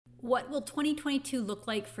What will 2022 look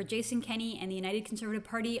like for Jason Kenney and the United Conservative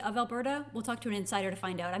Party of Alberta? We'll talk to an insider to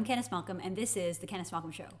find out. I'm Candice Malcolm, and this is The Candice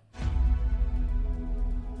Malcolm Show.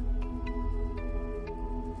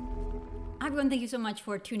 Hi everyone, thank you so much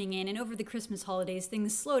for tuning in. And over the Christmas holidays,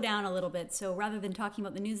 things slow down a little bit. So rather than talking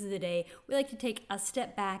about the news of the day, we like to take a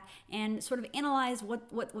step back and sort of analyze what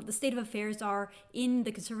the state of affairs are in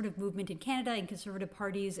the conservative movement in Canada, in conservative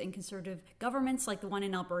parties and conservative governments like the one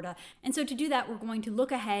in Alberta. And so to do that, we're going to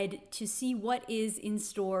look ahead to see what is in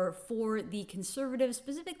store for the conservatives,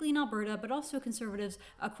 specifically in Alberta, but also conservatives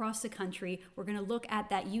across the country. We're going to look at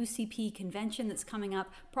that UCP convention that's coming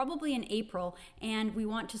up probably in April, and we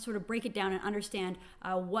want to sort of break it down and understand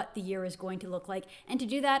what the year is going to look like. And to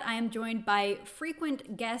do that, I am joined by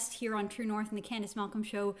frequent guest here on True North and the Candice Malcolm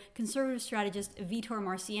Show, conservative strategist Vitor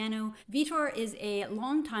Marciano. Vitor is a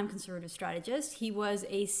longtime conservative strategist. He was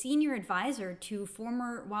a senior advisor to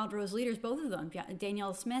former Wild Rose leaders, both of them,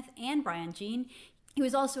 Danielle Smith and Brian Jean. He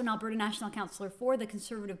was also an Alberta National Councillor for the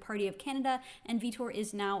Conservative Party of Canada, and Vitor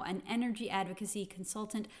is now an energy advocacy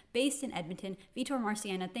consultant based in Edmonton. Vitor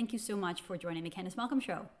Marciano, thank you so much for joining the Candice Malcolm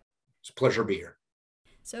Show. It's a pleasure to be here.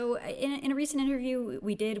 So in a recent interview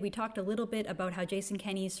we talked a little bit about how Jason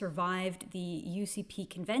Kenney survived the UCP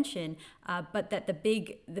convention, but that the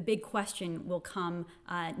big question will come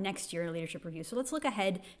next year in a leadership review. So let's look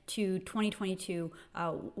ahead to 2022.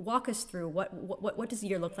 Walk us through what does the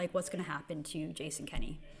year look like? What's going to happen to Jason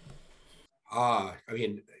Kenney? I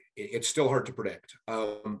mean, it's still hard to predict.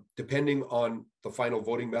 Depending on the final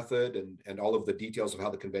voting method and all of the details of how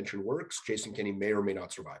the convention works, Jason Kenney may or may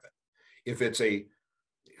not survive it. If it's a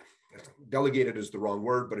delegated is the wrong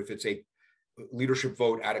word, but if it's a leadership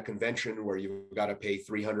vote at a convention where you've got to pay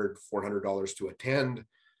 $300, $400 to attend,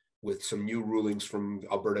 with some new rulings from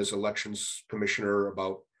Alberta's elections commissioner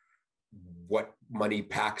about what money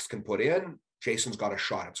PACs can put in, Jason's got a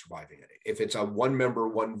shot at surviving it. If it's a one member,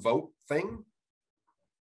 one vote thing,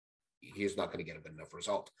 he's not going to get a good enough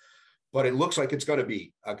result. But it looks like it's going to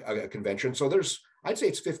be a convention. So I'd say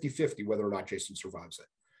it's 50-50 whether or not Jason survives it.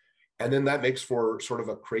 And then that makes for sort of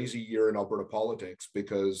a crazy year in Alberta politics,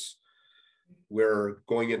 because we're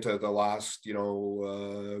going into the last,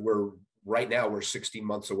 we're 16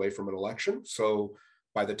 months away from an election. So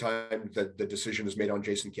by the time that the decision is made on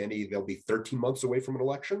Jason Kenney, they'll be 13 months away from an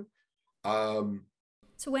election.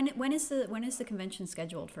 So when is the convention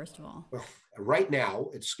scheduled, first of all? Well, right now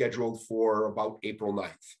it's scheduled for about April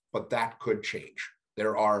 9th, but that could change.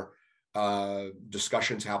 There are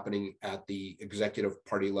discussions happening at the executive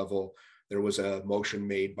party level. There was a motion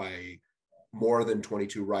made by more than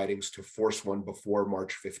 22 ridings to force one before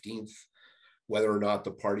March 15th. Whether or not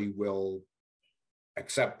the party will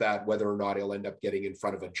accept that, whether or not it'll end up getting in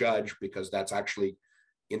front of a judge, because that's actually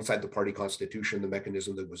inside the party constitution, the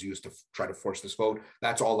mechanism that was used to try to force this vote,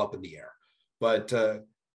 that's all up in the air. But,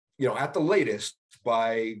 at the latest,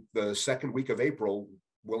 by the second week of April,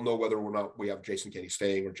 we'll know whether or not we have Jason Kenney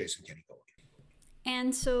staying or Jason Kenney going.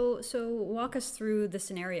 And so walk us through the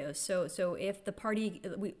scenarios. So if the party,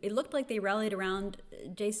 it looked like they rallied around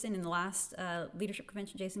Jason in the last leadership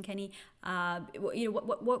convention, Jason Kenney. What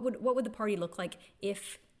would the party look like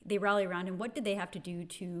if they rally around him? What did they have to do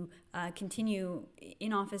to continue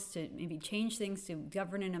in office, to maybe change things, to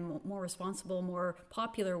govern in a more responsible, more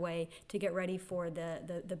popular way, to get ready for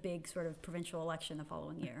the big sort of provincial election the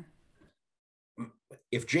following year?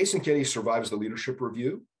 If Jason Kenney survives the leadership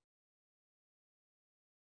review,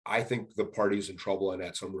 I think the party's in trouble and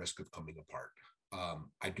at some risk of coming apart.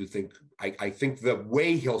 I think the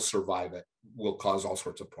way he'll survive it will cause all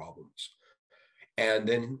sorts of problems. And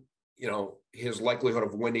then, his likelihood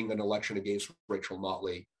of winning an election against Rachel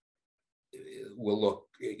Notley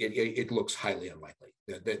it looks highly unlikely.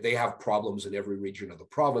 They have problems in every region of the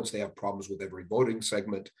province. They have problems with every voting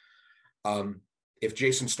segment. If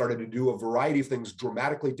Jason started to do a variety of things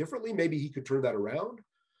dramatically differently, maybe he could turn that around.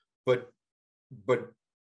 But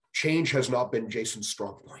change has not been Jason's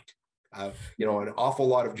strong point. An awful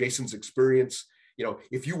lot of Jason's experience,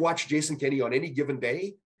 if you watch Jason Kenney on any given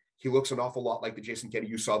day, he looks an awful lot like the Jason Kenney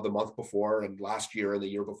you saw the month before and last year and the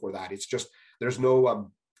year before that. It's just, there's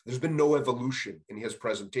been no evolution in his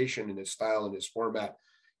presentation, in his style, in his format,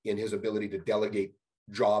 in his ability to delegate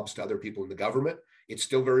jobs to other people in the government. It's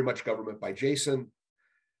still very much government by Jason.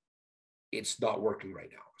 It's not working right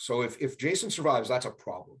now. So if Jason survives, that's a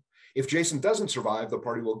problem. If Jason doesn't survive, the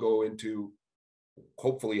party will go into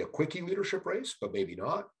hopefully a quickie leadership race, but maybe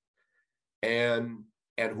not. And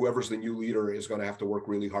whoever's the new leader is going to have to work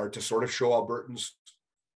really hard to sort of show Albertans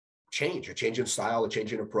a change in style, a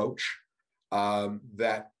change in approach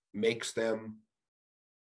that makes them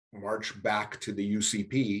march back to the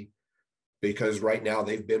UCP because right now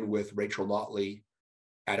they've been with Rachel Notley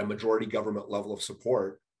at a majority government level of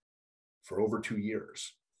support for over 2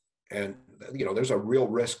 years. And, there's a real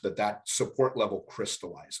risk that that support level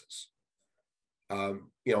crystallizes.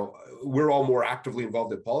 We're all more actively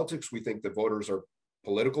involved in politics. We think that voters are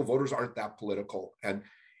political. Voters aren't that political. And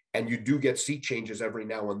you do get seat changes every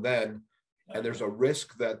now and then. And there's a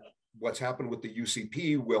risk that what's happened with the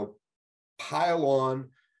UCP will pile on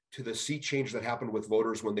to the seat change that happened with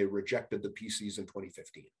voters when they rejected the PCs in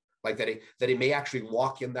 2015. Like that it may actually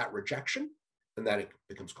lock in that rejection, and that it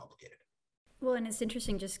becomes complicated. Well, and it's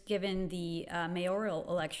interesting just given the mayoral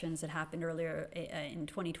elections that happened earlier in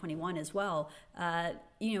 2021 as well.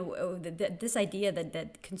 This idea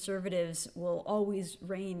that conservatives will always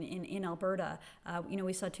reign in Alberta.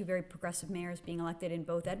 We saw two very progressive mayors being elected in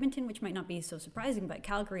both Edmonton, which might not be so surprising, but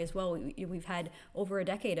Calgary as well. We've had over a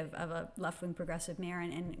decade of a left-wing progressive mayor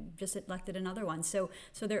and just elected another one. So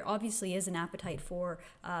there obviously is an appetite for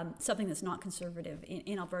something that's not conservative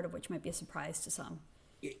in Alberta, which might be a surprise to some.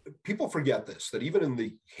 People forget this, that even in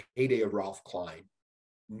the heyday of Ralph Klein,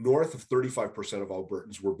 north of 35% of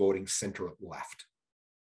Albertans were voting center left.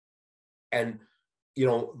 And,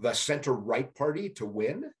 the center right party to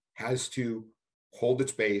win has to hold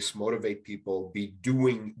its base, motivate people, be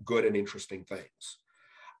doing good and interesting things.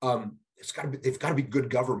 They've got to be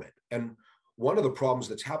good government. And one of the problems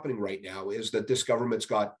that's happening right now is that this government's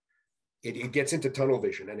it gets into tunnel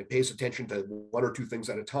vision and it pays attention to one or two things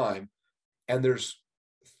at a time. And there's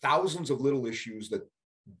thousands of little issues that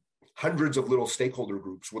hundreds of little stakeholder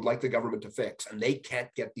groups would like the government to fix, and they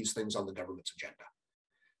can't get these things on the government's agenda.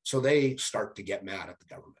 So they start to get mad at the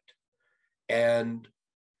government. And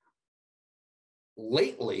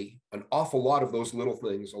lately, an awful lot of those little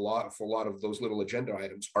things, a lot of those little agenda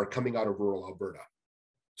items are coming out of rural Alberta.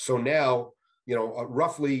 So now,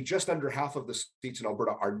 roughly just under half of the seats in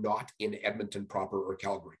Alberta are not in Edmonton proper or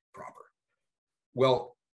Calgary proper.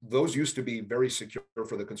 Well, those used to be very secure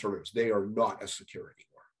for the Conservatives. They are not as secure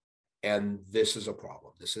anymore. And this is a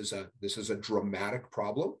problem. This is a dramatic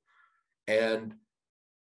problem. And,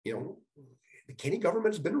 the Kenney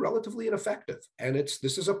government has been relatively ineffective. And if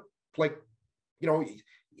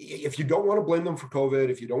you don't want to blame them for COVID,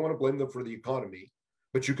 if you don't want to blame them for the economy,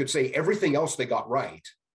 but you could say everything else they got right,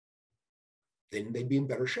 then they'd be in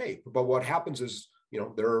better shape. But what happens is,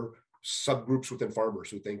 there are subgroups within farmers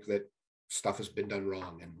who think that stuff has been done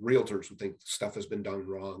wrong, and realtors who think stuff has been done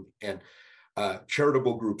wrong, and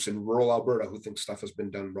charitable groups in rural Alberta who think stuff has been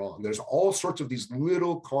done wrong. There's all sorts of these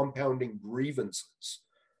little compounding grievances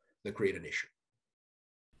that create an issue.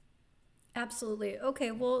 Absolutely.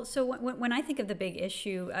 Okay, well, so when I think of the big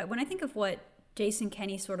issue, when I think of what Jason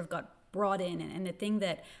Kenney sort of got brought in, and the thing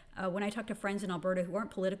that when I talk to friends in Alberta who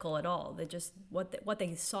aren't political at all, that just what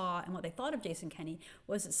they saw and what they thought of Jason Kenney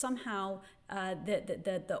was that somehow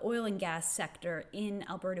the oil and gas sector in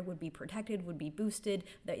Alberta would be protected, would be boosted.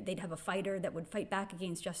 They'd have a fighter that would fight back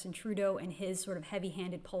against Justin Trudeau and his sort of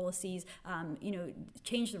heavy-handed policies.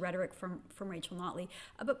 Change the rhetoric from Rachel Notley.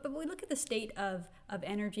 But we look at the state of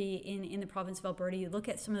energy in the province of Alberta. You look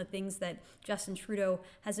at some of the things that Justin Trudeau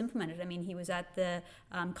has implemented. I mean, he was at the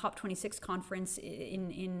COP26 conference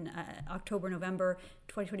in October, November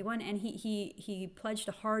 2021, and he pledged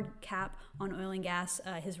a hard cap on oil and gas.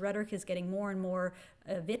 His rhetoric is getting more and more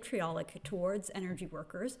vitriolic towards energy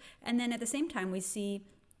workers. And then at the same time, we see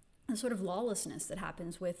the sort of lawlessness that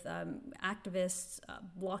happens with activists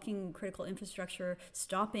blocking critical infrastructure,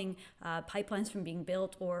 stopping pipelines from being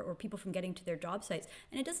built or people from getting to their job sites.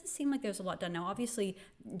 And it doesn't seem like there's a lot done. Now, obviously,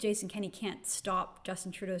 Jason Kenney can't stop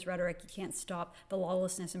Justin Trudeau's rhetoric. He can't stop the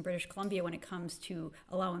lawlessness in British Columbia when it comes to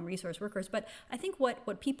allowing resource workers. But I think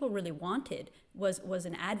what people really wanted was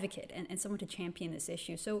an advocate and someone to champion this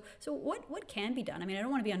issue. So what can be done? I mean, I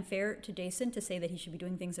don't want to be unfair to Jason to say that he should be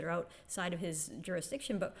doing things that are outside of his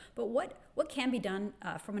jurisdiction, but what can be done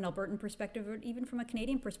from an Albertan perspective or even from a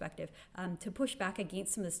Canadian perspective to push back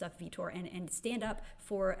against some of the stuff Vitor and stand up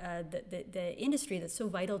for the industry that's so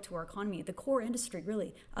vital to our economy, the core industry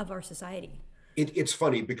really of our society? It's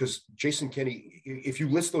funny because Jason Kenney, if you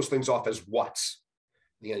list those things off as what's,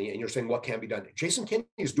 and you're saying what can be done, Jason Kenney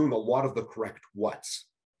is doing a lot of the correct what's.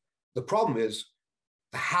 The problem is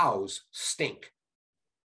the hows stink.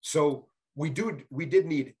 So we did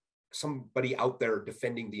need somebody out there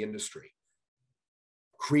defending the industry.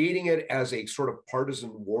 Creating it as a sort of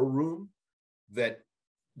partisan war room that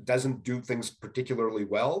doesn't do things particularly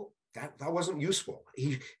well, that wasn't useful.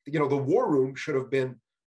 The war room should have been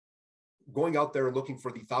going out there and looking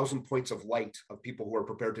for the 1,000 points of light of people who are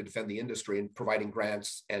prepared to defend the industry and providing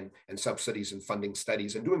grants and subsidies and funding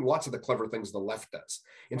studies and doing lots of the clever things the left does.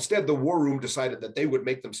 Instead, the war room decided that they would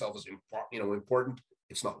make themselves important.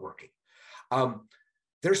 It's not working.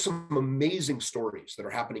 There's some amazing stories that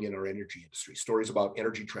are happening in our energy industry, stories about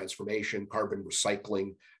energy transformation, carbon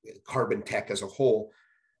recycling, carbon tech as a whole.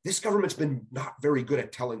 This government's been not very good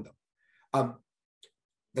at telling them.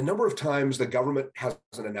 The number of times the government has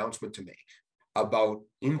an announcement to make about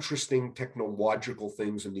interesting technological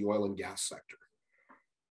things in the oil and gas sector,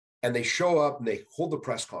 and they show up and they hold the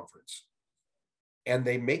press conference, and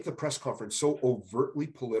they make the press conference so overtly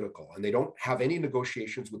political, and they don't have any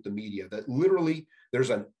negotiations with the media, that literally there's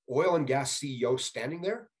an oil and gas CEO standing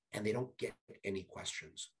there and they don't get any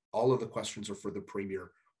questions. All of the questions are for the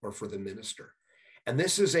premier or for the minister. And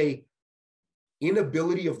this is a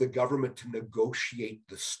inability of the government to negotiate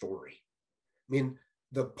the story. I mean,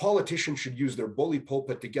 the politicians should use their bully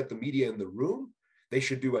pulpit to get the media in the room. They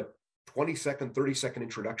should do a 20-second, 30-second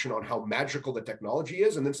introduction on how magical the technology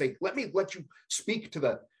is, and then say, let you speak to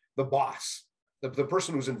the boss, the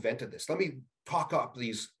person who's invented this. Let me talk up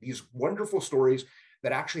these wonderful stories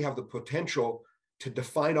that actually have the potential to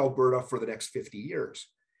define Alberta for the next 50 years.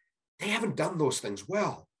 They haven't done those things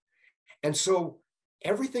well. And so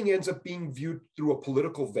everything ends up being viewed through a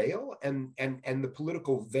political veil, and the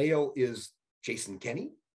political veil is Jason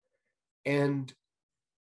Kenney. And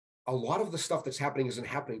a lot of the stuff that's happening isn't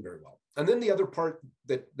happening very well. And then the other part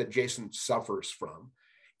that Jason suffers from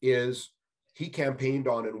is he campaigned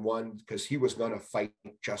on and won because he was going to fight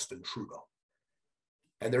Justin Trudeau.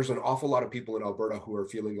 And there's an awful lot of people in Alberta who are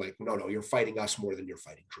feeling like, no, you're fighting us more than you're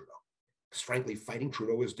fighting Trudeau. Because frankly, fighting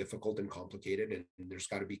Trudeau is difficult and complicated, and there's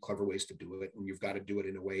got to be clever ways to do it. And you've got to do it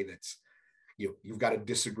in a way that's, you've got to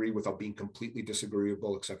disagree without being completely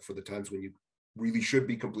disagreeable, except for the times when you really should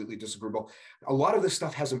be completely disagreeable. A lot of this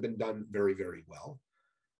stuff hasn't been done very, very well.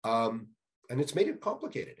 And it's made it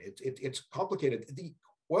complicated. It's complicated. The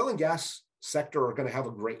oil and gas sector are going to have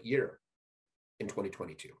a great year in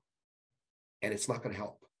 2022. And it's not going to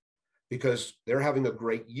help because they're having a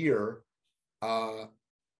great year,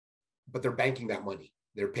 but they're banking that money.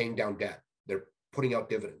 They're paying down debt. They're putting out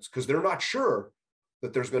dividends because they're not sure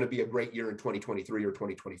that there's going to be a great year in 2023 or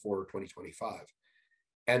 2024 or 2025.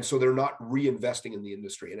 And so they're not reinvesting in the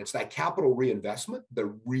industry. And it's that capital reinvestment that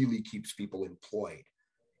really keeps people employed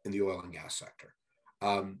in the oil and gas sector.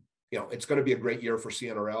 It's going to be a great year for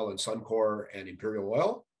CNRL and Suncor and Imperial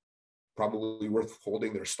Oil, probably worth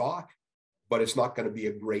holding their stock, but it's not going to be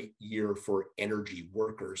a great year for energy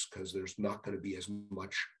workers because there's not going to be as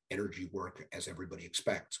much energy work as everybody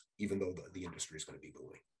expects, even though the industry is going to be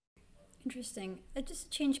booming. Interesting.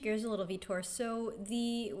 Just change gears a little, Vitor. So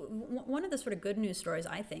one of the sort of good news stories,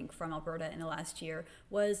 I think, from Alberta in the last year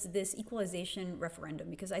was this equalization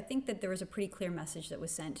referendum, because I think that there was a pretty clear message that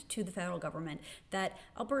was sent to the federal government that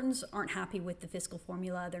Albertans aren't happy with the fiscal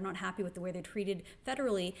formula. They're not happy with the way they're treated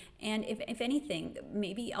federally. And if anything,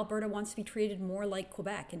 maybe Alberta wants to be treated more like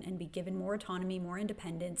Quebec and be given more autonomy, more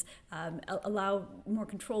independence, allow more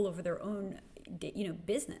control over their own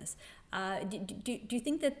business. Do you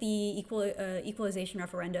think that the equalization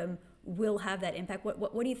referendum will have that impact?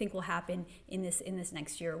 What do you think will happen in this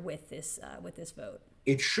next year with this vote?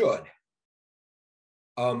 It should.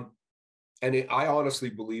 I honestly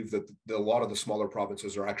believe that a lot of the smaller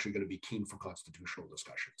provinces are actually going to be keen for constitutional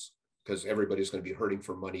discussions because everybody's going to be hurting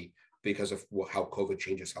for money because of how COVID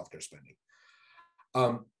changes healthcare spending.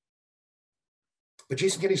 But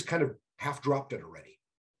Jason Kenney's kind of half dropped it already.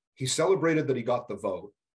 He celebrated that he got the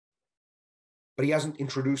vote, but he hasn't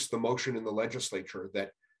introduced the motion in the legislature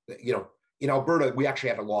that in Alberta, we actually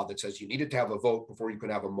had a law that says you needed to have a vote before you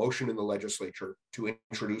can have a motion in the legislature to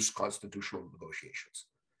introduce constitutional negotiations.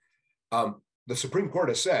 The Supreme Court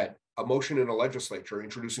has said a motion in a legislature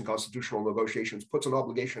introducing constitutional negotiations puts an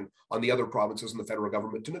obligation on the other provinces and the federal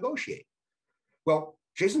government to negotiate. Well,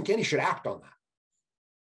 Jason Kenney should act on that.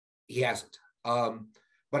 He hasn't.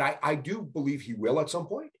 But I do believe he will at some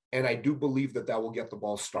point, and I do believe that will get the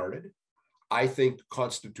ball started. I think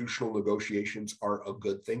constitutional negotiations are a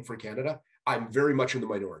good thing for Canada. I'm very much in the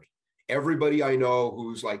minority. Everybody I know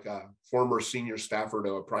who's like a former senior staffer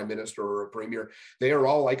to a prime minister or a premier, they are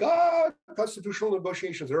all like, constitutional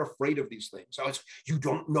negotiations. They're afraid of these things. So you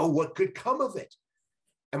don't know what could come of it.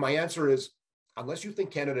 And my answer is, unless you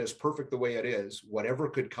think Canada is perfect the way it is, whatever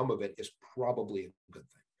could come of it is probably a good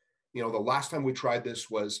thing. The last time we tried this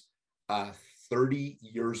was 30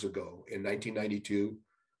 years ago in 1992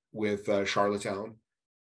 with Charlottetown.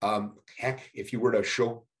 Heck, if you were to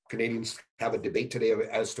show Canadians have a debate today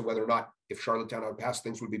as to whether or not if Charlottetown had passed,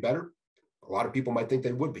 things would be better, a lot of people might think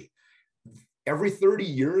they would be. every 30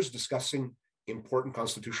 years discussing important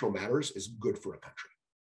constitutional matters is good for a country.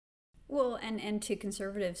 Well, and to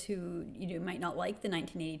conservatives who might not like the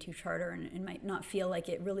 1982 charter and might not feel like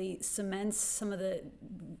it really cements some of the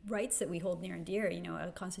rights that we hold near and dear,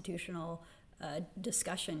 a constitutional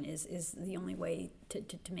discussion is the only way to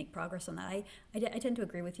make progress on that. I tend to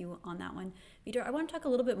agree with you on that one. Vitor, I want to talk a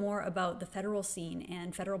little bit more about the federal scene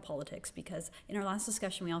and federal politics, because in our last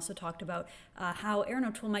discussion we also talked about how Aaron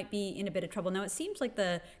O'Toole might be in a bit of trouble. Now, it seems like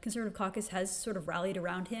the Conservative caucus has sort of rallied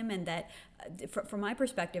around him, and that from my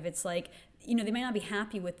perspective, it's like, they might not be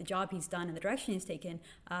happy with the job he's done and the direction he's taken,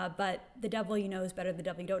 but the devil you know is better than the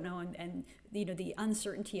devil you don't know, and the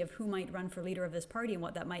uncertainty of who might run for leader of this party and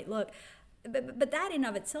what that might look. But that in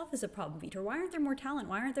of itself is a problem, Vitor. Why aren't there more talent?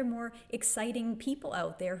 Why aren't there more exciting people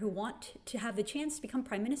out there who want to have the chance to become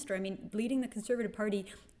prime minister? I mean, leading the Conservative Party,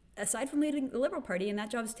 aside from leading the Liberal Party, and that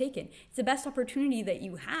job's taken, it's the best opportunity that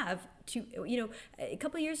you have to, a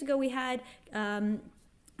couple of years ago we had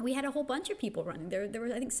a whole bunch of people running. There were,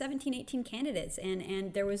 I think, 17, 18 candidates,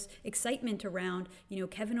 and there was excitement around,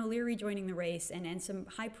 Kevin O'Leary joining the race and some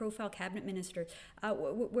high-profile cabinet ministers.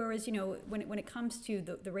 Whereas, when it comes to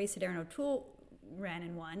the race that Aaron O'Toole ran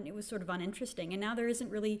and won, it was sort of uninteresting. And now there isn't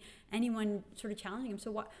really anyone sort of challenging him.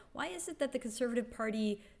 So why is it that the Conservative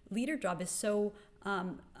Party leader job is so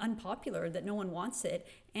unpopular that no one wants it?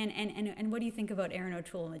 And what do you think about Aaron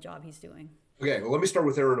O'Toole and the job he's doing? Okay, well, let me start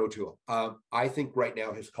with Aaron O'Toole. I think right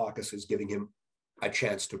now his caucus is giving him a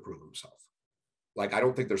chance to prove himself. Like, I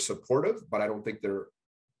don't think they're supportive, but I don't think they're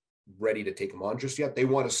ready to take him on just yet. They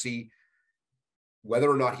want to see whether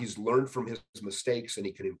or not he's learned from his mistakes and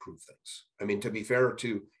he can improve things. I mean, to be fair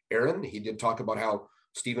to Aaron, he did talk about how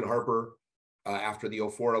Stephen Harper, after the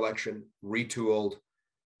 04 election, retooled,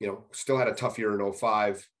 still had a tough year in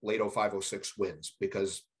 05, late 05, 06 wins,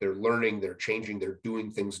 because they're learning, they're changing, they're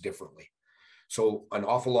doing things differently. So an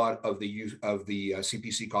awful lot of the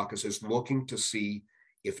CPC caucus is looking to see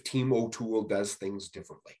if Team O'Toole does things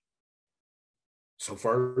differently. So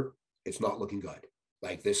far, it's not looking good.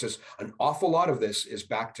 Like, this is an awful lot of this is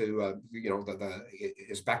back to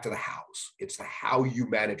is back to the hows. It's the how you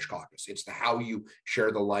manage caucus. It's the how you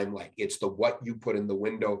share the limelight. It's the what you put in the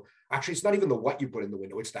window. Actually, it's not even the what you put in the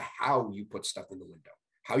window. It's the how you put stuff in the window.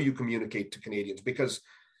 How you communicate to Canadians, because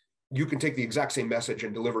you can take the exact same message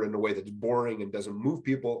and deliver it in a way that's boring and doesn't move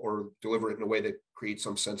people, or deliver it in a way that creates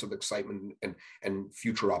some sense of excitement and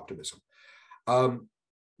future optimism.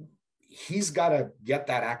 He's got to get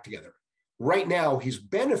that act together. Right now, he's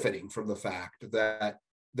benefiting from the fact that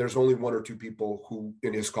there's only one or two people who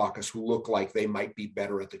in his caucus who look like they might be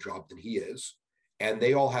better at the job than he is. And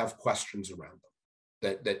they all have questions around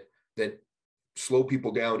them that slow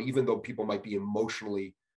people down, even though people might be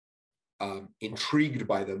emotionally intrigued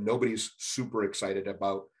by them. Nobody's super excited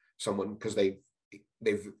about someone because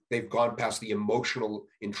they've gone past the emotional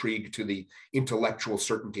intrigue to the intellectual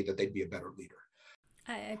certainty that they'd be a better leader.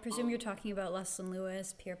 I presume you're talking about Leslyn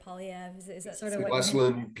Lewis, Pierre Poilievre. Is that sort of what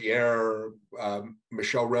Leslyn, Pierre,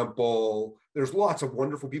 Michelle Rempel. There's lots of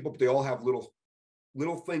wonderful people, but they all have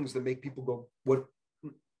little things that make people go, "What?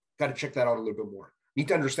 Got to check that out a little bit more. Need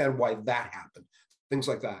to understand why that happened." Things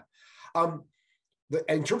like that.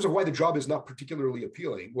 In terms of why the job is not particularly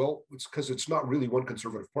appealing, well, it's because it's not really one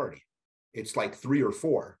Conservative Party. It's like 3 or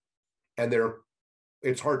 4, and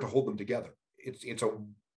it's hard to hold them together. It's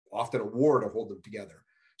often a war to hold them together.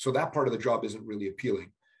 So that part of the job isn't really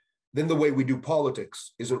appealing. Then the way we do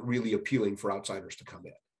politics isn't really appealing for outsiders to come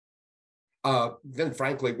in. Then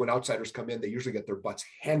frankly, when outsiders come in, they usually get their butts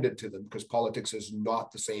handed to them, because politics is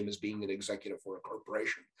not the same as being an executive for a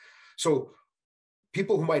corporation. So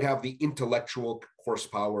people who might have the intellectual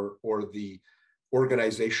horsepower or the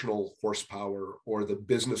organizational horsepower or the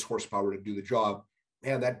business horsepower to do the job,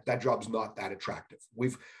 man, that job's not that attractive.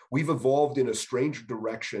 We've evolved in a strange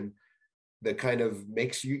direction that kind of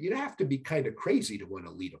makes you'd have to be kind of crazy to want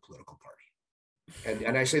to lead a political party.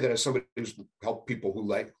 And I say that as somebody who's helped people who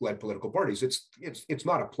led political parties. It's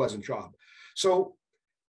not a pleasant job. So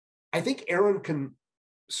I think Aaron can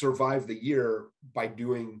survive the year by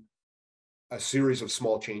doing a series of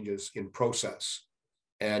small changes in process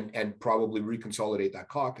and probably reconsolidate that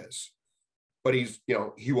caucus. But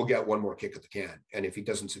he will get one more kick at the can. And if he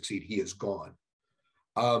doesn't succeed, he is gone.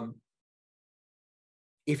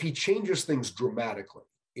 If he changes things dramatically,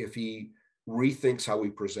 if he rethinks how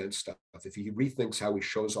he presents stuff, if he rethinks how he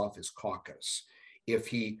shows off his caucus, if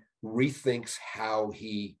he rethinks how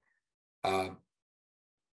he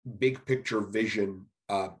big picture vision,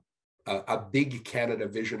 a big Canada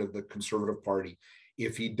vision of the Conservative Party,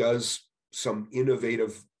 if he does some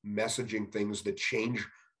innovative messaging things that change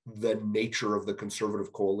the nature of the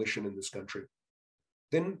conservative coalition in this country,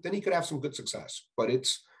 then he could have some good success. But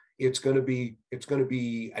it's going to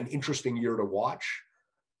be an interesting year to watch.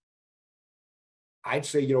 I'd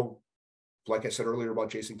say, like I said earlier about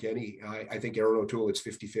Jason Kenney, I think Aaron O'Toole, it's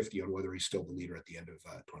 50-50 on whether he's still the leader at the end of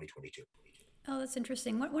 2022. Oh, that's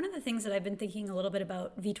interesting. One of the things that I've been thinking a little bit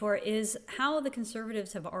about, Vitor, is how the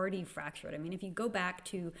Conservatives have already fractured. I mean, if you go back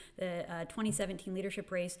to the 2017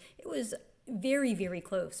 leadership race, it was very, very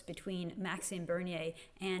close between Maxime Bernier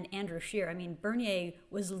and Andrew Scheer. I mean, Bernier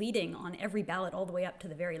was leading on every ballot all the way up to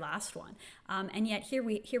the very last one. And yet here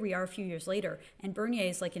we are a few years later, and Bernier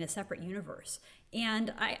is like in a separate universe.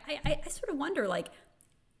 And I sort of wonder, like,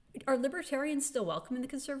 are libertarians still welcome in the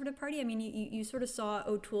Conservative Party? I mean, you sort of saw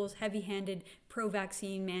O'Toole's heavy-handed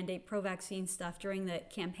pro-vaccine mandate, pro-vaccine stuff during the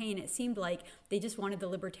campaign. It seemed like they just wanted the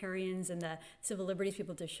libertarians and the civil liberties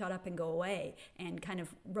people to shut up and go away, and kind of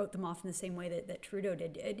wrote them off in the same way that Trudeau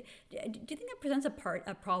did. Do you think that presents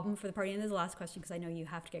a problem for the party? And this is the last question, because I know you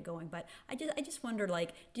have to get going. But I just wonder,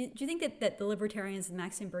 like, do you think that the libertarians and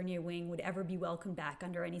Maxime Bernier wing would ever be welcomed back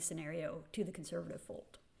under any scenario to the Conservative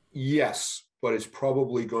fold? Yes, but it's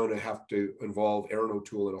probably going to have to involve Aaron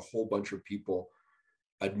O'Toole and a whole bunch of people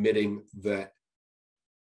admitting that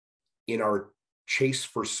in our chase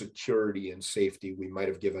for security and safety, we might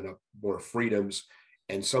have given up more freedoms.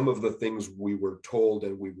 And some of the things we were told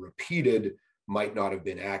and we repeated might not have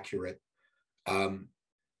been accurate.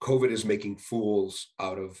 COVID is making fools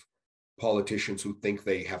out of politicians who think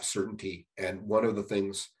they have certainty. And one of the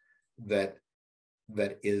things that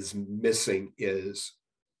is missing is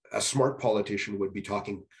a smart politician would be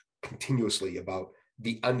talking continuously about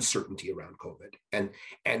the uncertainty around COVID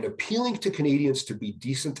and appealing to Canadians to be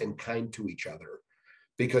decent and kind to each other,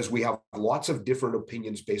 because we have lots of different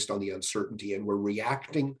opinions based on the uncertainty, and we're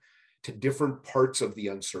reacting to different parts of the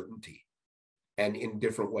uncertainty and in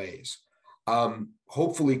different ways.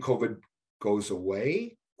 Hopefully COVID goes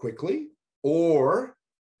away quickly, or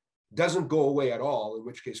doesn't go away at all, in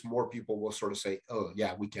which case more people will sort of say, oh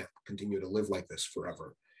yeah, we can't continue to live like this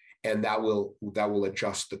forever. And that will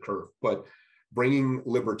adjust the curve. But bringing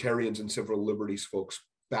libertarians and civil liberties folks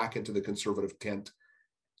back into the Conservative tent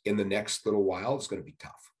in the next little while is going to be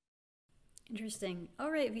tough. Interesting.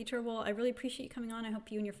 All right, Vitor. Well, I really appreciate you coming on. I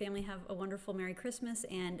hope you and your family have a wonderful Merry Christmas.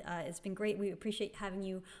 And it's been great. We appreciate having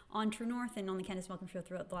you on True North and on the Candace Malcolm Show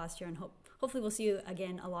throughout the last year. And hopefully we'll see you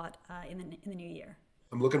again a lot in the new year.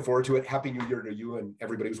 I'm looking forward to it. Happy New Year to you and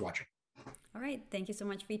everybody who's watching. All right. Thank you so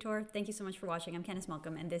much, Vitor. Thank you so much for watching. I'm Candace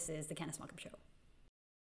Malcolm, and this is The Candace Malcolm Show.